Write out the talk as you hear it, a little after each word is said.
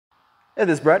Hey,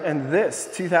 this is Brett, and this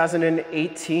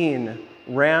 2018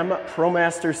 Ram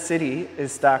Promaster City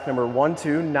is stock number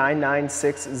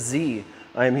 12996Z.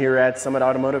 I am here at Summit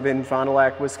Automotive in Fond du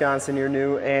Lac, Wisconsin, your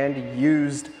new and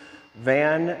used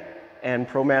van and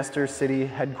Promaster City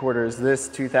headquarters. This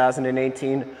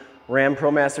 2018 Ram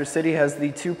Promaster City has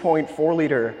the 2.4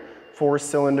 liter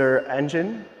 4-cylinder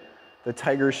engine, the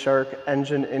Tigershark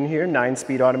engine in here,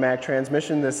 9-speed automatic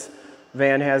transmission. This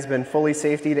van has been fully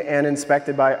safetied and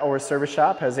inspected by our service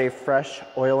shop, has a fresh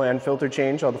oil and filter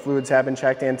change. All the fluids have been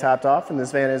checked and topped off, and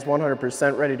this van is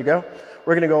 100% ready to go.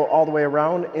 We're gonna go all the way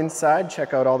around inside,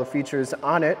 check out all the features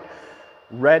on it.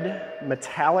 Red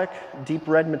metallic, deep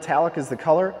red metallic is the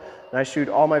color, and I shoot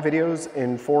all my videos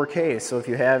in 4K, so if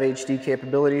you have HD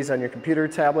capabilities on your computer,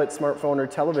 tablet, smartphone, or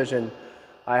television,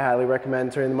 I highly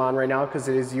recommend turning them on right now because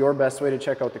it is your best way to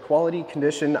check out the quality,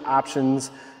 condition, options,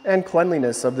 and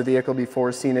cleanliness of the vehicle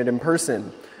before seeing it in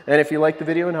person. And if you like the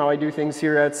video and how I do things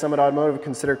here at Summit Automotive,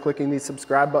 consider clicking the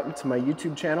subscribe button to my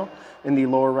YouTube channel in the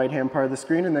lower right-hand part of the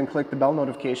screen, and then click the bell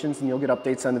notifications and you'll get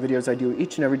updates on the videos I do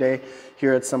each and every day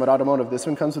here at Summit Automotive. This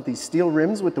one comes with these steel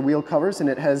rims with the wheel covers, and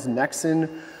it has Nexen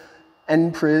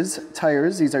Npriz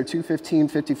tires. These are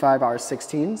 215/55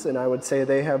 R16s, and I would say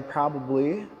they have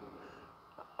probably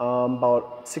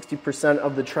about 60%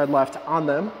 of the tread left on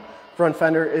them. Front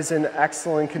fender is in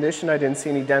excellent condition. I didn't see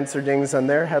any dents or dings on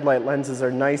there. Headlight lenses are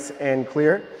nice and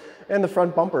clear. And the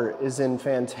front bumper is in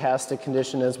fantastic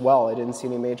condition as well. I didn't see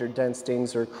any major dents,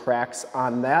 dings, or cracks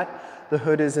on that. The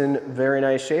hood is in very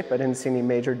nice shape. I didn't see any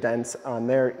major dents on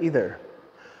there either.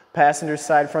 Passenger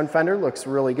side front fender looks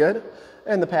really good.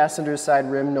 And the passenger side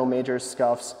rim, no major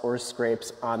scuffs or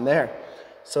scrapes on there.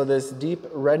 So this deep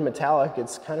red metallic,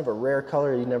 it's kind of a rare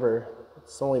color.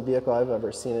 It's the only vehicle I've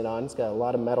ever seen it on. It's got a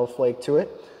lot of metal flake to it.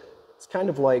 It's kind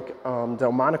of like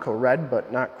Delmonico red,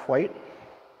 but not quite.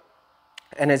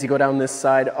 And as you go down this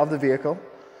side of the vehicle,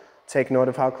 take note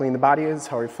of how clean the body is,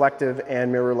 how reflective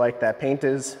and mirror-like that paint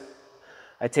is.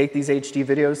 I take these HD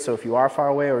videos, so if you are far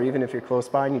away or even if you're close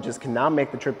by and you just cannot make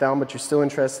the trip down, but you're still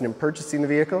interested in purchasing the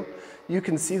vehicle, you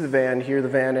can see the van, hear the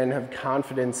van, and have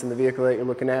confidence in the vehicle that you're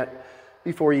looking at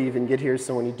before you even get here.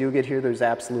 So when you do get here, there's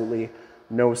absolutely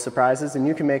no surprises, and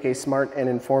you can make a smart and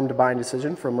informed buying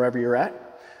decision from wherever you're at.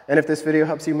 And if this video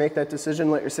helps you make that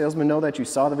decision, let your salesman know that you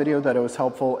saw the video, that it was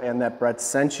helpful, and that Brett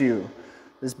sent you.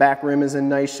 This back rim is in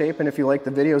nice shape, and if you like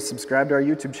the video, subscribe to our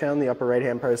YouTube channel in the upper right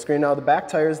hand part of the screen. Now the back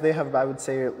tires, they have, I would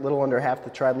say, a little under half the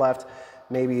tread left,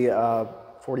 maybe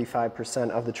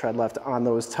 45% of the tread left on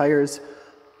those tires.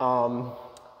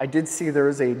 I did see there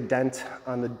was a dent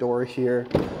on the door here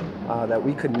that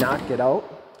we could not get out.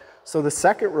 So the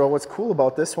second row, what's cool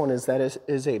about this one is that it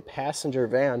is a passenger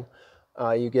van.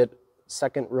 You get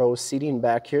second row seating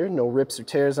back here, no rips or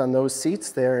tears on those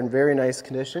seats. They're in very nice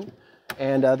condition,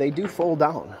 and they do fold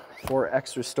down for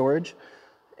extra storage,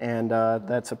 and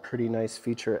that's a pretty nice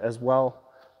feature as well.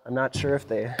 I'm not sure if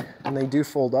they do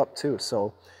fold up too,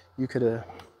 so you could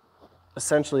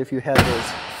essentially, if you had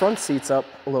those front seats up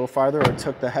a little farther or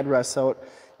took the headrests out,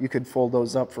 you could fold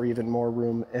those up for even more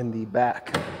room in the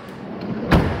back.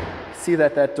 See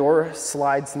that door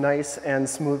slides nice and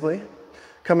smoothly.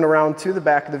 Coming around to the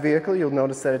back of the vehicle, you'll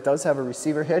notice that it does have a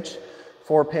receiver hitch,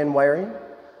 4-pin wiring.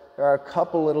 There are a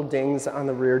couple little dings on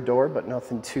the rear door, but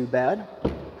nothing too bad.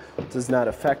 It does not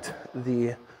affect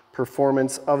the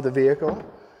performance of the vehicle.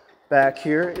 Back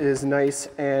here is nice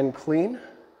and clean.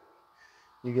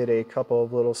 You get a couple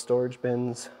of little storage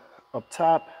bins up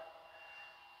top,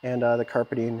 and the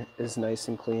carpeting is nice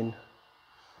and clean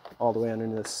all the way under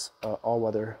this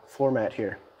all-weather floor mat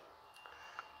here.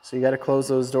 So you got to close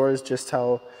those doors just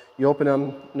how you open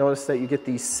them. Notice that you get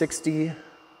the 60-40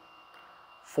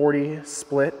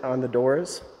 split on the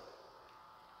doors.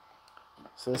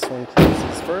 So this one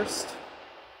closes first,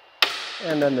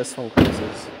 and then this one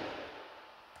closes.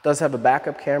 It does have a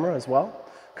backup camera as well.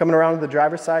 Coming around to the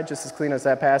driver's side, just as clean as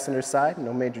that passenger side.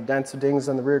 No major dents or dings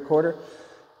on the rear quarter.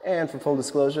 And for full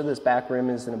disclosure, this back rim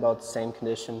is in about the same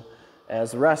condition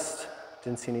as the rest.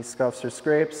 Didn't see any scuffs or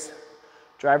scrapes.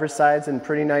 Driver's side's in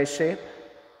pretty nice shape.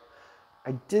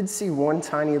 I did see one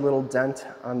tiny little dent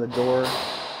on the door.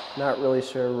 Not really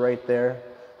sure right there,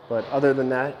 but other than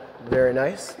that, very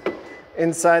nice.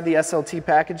 Inside, the SLT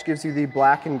package gives you the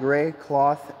black and gray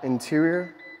cloth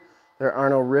interior. There are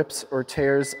no rips or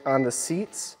tears on the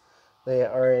seats. They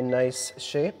are in nice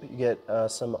shape. You get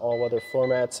some all-weather floor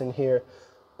mats in here,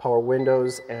 power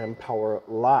windows, and power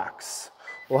locks.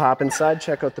 We'll hop inside,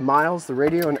 check out the miles, the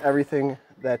radio, and everything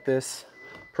that this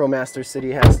Promaster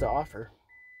City has to offer.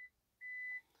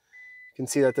 You can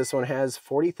see that this one has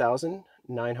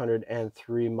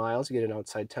 40,903 miles. You get an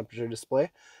outside temperature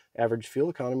display. Average fuel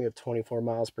economy of 24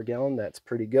 miles per gallon. That's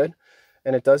pretty good.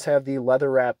 And it does have the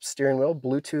leather-wrapped steering wheel,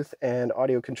 Bluetooth and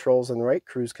audio controls on the right,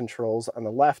 cruise controls on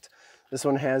the left. This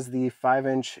one has the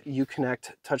 5-inch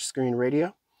Uconnect touchscreen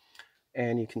radio,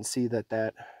 and you can see that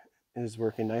that is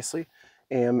working nicely.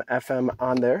 AM, FM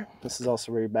on there. This is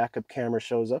also where your backup camera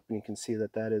shows up, and you can see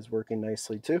that that is working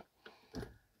nicely too.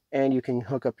 And you can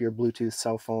hook up your Bluetooth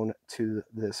cell phone to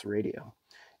this radio.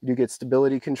 You do get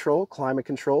stability control, climate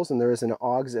controls, and there is an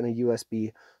AUX and a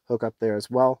USB hookup there as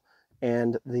well,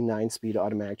 and the 9-speed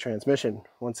automatic transmission.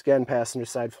 Once again, passenger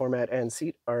side floor mat and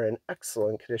seat are in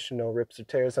excellent condition, no rips or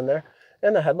tears in there,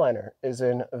 and the headliner is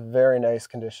in very nice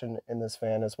condition in this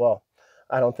van as well.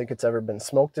 I don't think it's ever been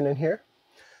smoked in here.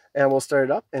 And we'll start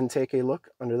it up and take a look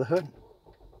under the hood.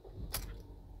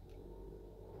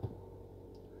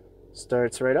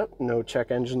 Starts right up, no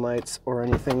check engine lights or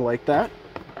anything like that.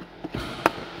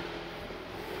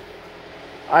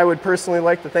 I would personally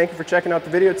like to thank you for checking out the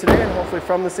video today, and hopefully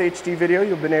from this HD video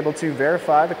you've been able to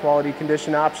verify the quality,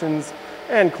 condition, options,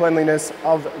 and cleanliness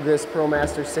of this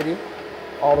Promaster City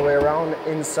all the way around,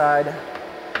 inside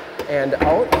and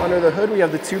out. Under the hood we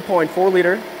have the 2.4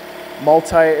 liter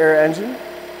multi-air engine.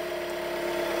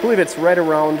 I believe it's right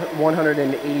around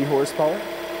 180 horsepower.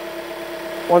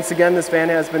 Once again, this van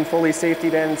has been fully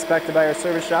safetied and inspected by our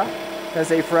service shop. Has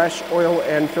a fresh oil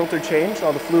and filter change.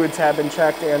 All the fluids have been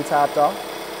checked and topped off.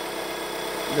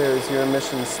 There's your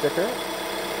emissions sticker.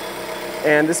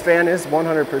 And this van is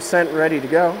 100% ready to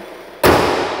go.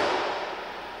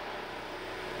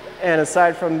 And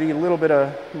aside from the little bit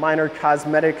of minor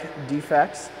cosmetic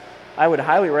defects, I would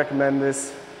highly recommend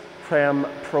this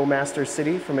Promaster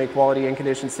City from a quality and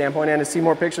condition standpoint. And to see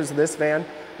more pictures of this van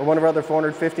or one of our other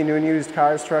 450 new and used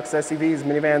cars, trucks, SUVs,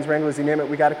 minivans, Wranglers, you name it,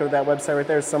 we got to go to that website right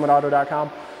there,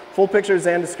 summitauto.com. Full pictures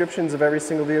and descriptions of every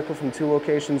single vehicle from 2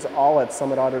 locations, all at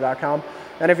summitauto.com.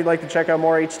 And if you'd like to check out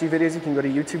more HD videos, you can go to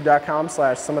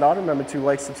youtube.com/summitauto. Remember to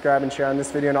like, subscribe, and share on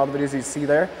this video and all the videos you see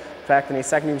there. In fact, in a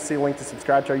second, you'll see a link to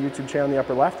subscribe to our YouTube channel in the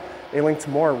upper left, a link to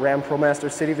more Ram Promaster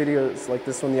City videos like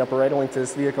this one in the upper right, a link to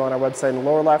this vehicle on our website in the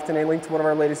lower left, and a link to one of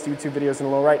our latest YouTube videos in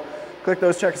the lower right. Click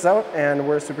those, check us out, and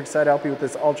we're super excited to help you with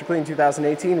this ultra clean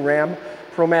 2018 Ram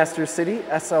Promaster City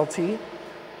SLT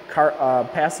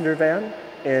passenger van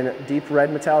in deep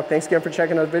red metallic. Thanks again for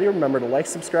checking out the video. Remember to like,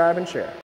 subscribe, and share.